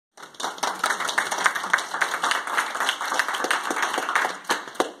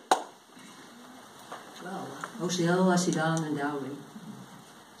Oshiel, Asidan, and Dowry.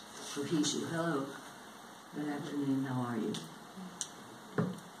 Ohishu, hello. Good afternoon, how are you?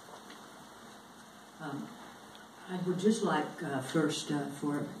 I would just like first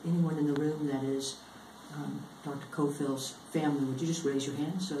for anyone in the room that is Dr. Cofill's family, would you just raise your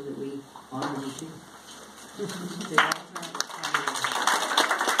hand so that we honor you too?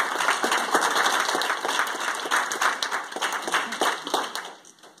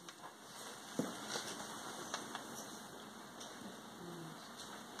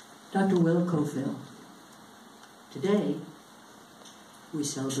 Dr. Willa Cofill, today we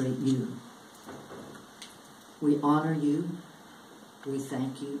celebrate you. We honor you, we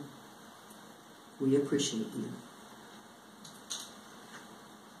thank you, we appreciate you.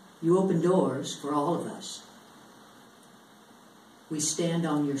 You open doors for all of us. We stand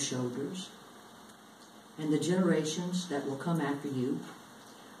on your shoulders, and the generations that will come after you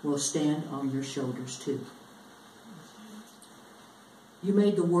will stand on your shoulders too. You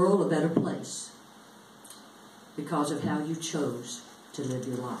made the world a better place because of how you chose to live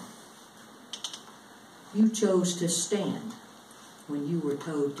your life. You chose to stand when you were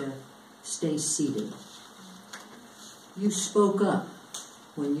told to stay seated. You spoke up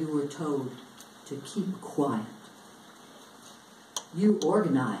when you were told to keep quiet. You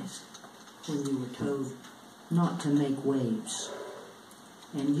organized when you were told not to make waves.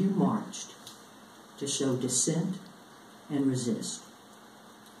 And you marched to show dissent and resist.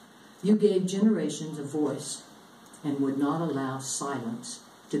 You gave generations a voice and would not allow silence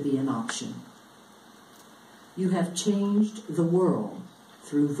to be an option. You have changed the world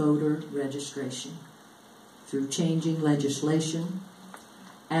through voter registration, through changing legislation,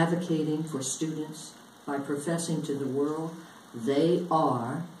 advocating for students by professing to the world they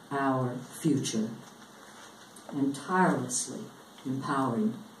are our future, and tirelessly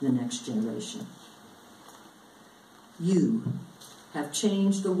empowering the next generation. You have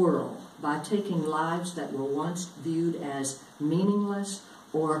changed the world by taking lives that were once viewed as meaningless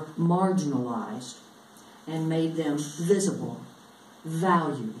or marginalized and made them visible,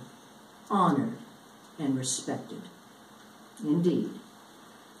 valued, honored, and respected. Indeed,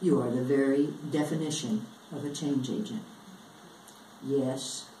 you are the very definition of a change agent.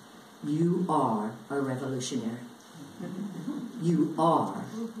 Yes, you are a revolutionary. You are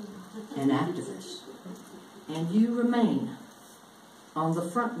an activist. And you remain on the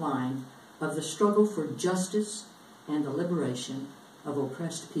front line of the struggle for justice and the liberation of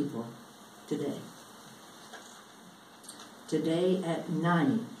oppressed people today. Today at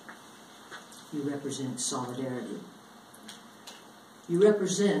 90, you represent solidarity. You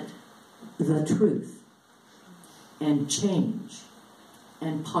represent the truth and change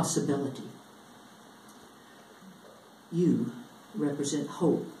and possibility. You represent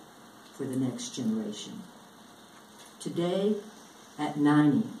hope for the next generation. Today at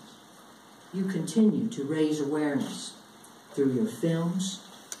 90, you continue to raise awareness through your films,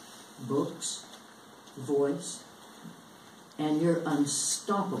 books, voice, and your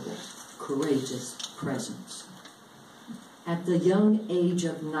unstoppable, courageous presence. At the young age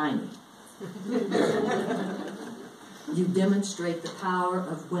of 90, you demonstrate the power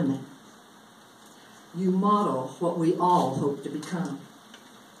of women. You model what we all hope to become: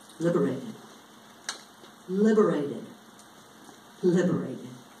 liberated, liberated, liberated,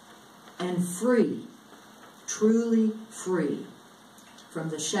 and free, truly free from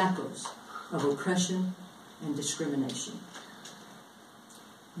the shackles of oppression and discrimination.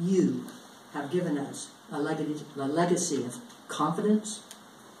 You have given us a legacy of confidence,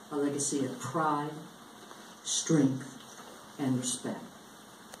 a legacy of pride, strength, and respect.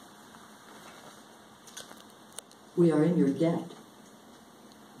 We are in your debt,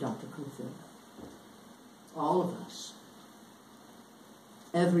 Dr. Cofill. All of us.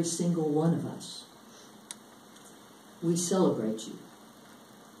 Every single one of us. We celebrate you.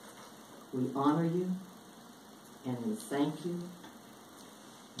 We honor you, and we thank you,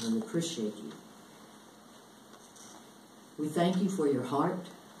 and we appreciate you. We thank you for your heart,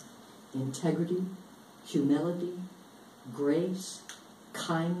 integrity, humility, grace,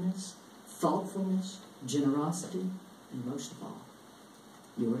 kindness, thoughtfulness, generosity, and most of all,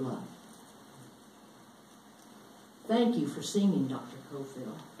 your love. Thank you for singing, Dr.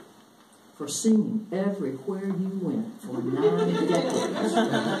 Cofill, for singing everywhere you went for 9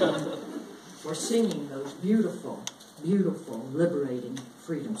 decades, for singing those beautiful, beautiful, liberating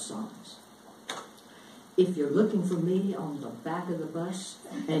freedom songs. If you're looking for me on the back of the bus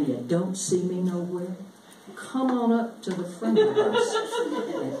and you don't see me nowhere, come on up to the front of the bus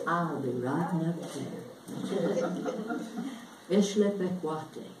and I'll be riding up there. Eshle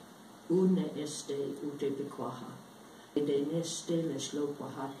pekwate, Une este ute pikwaha. Ede neste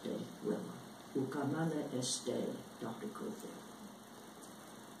leslopahate Willa. Ukamana este, Dr. Cofield.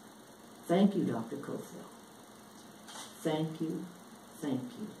 Thank you, Dr. Cofield. Thank you, thank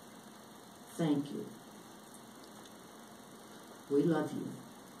you, thank you. We love you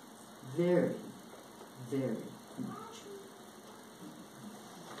very, very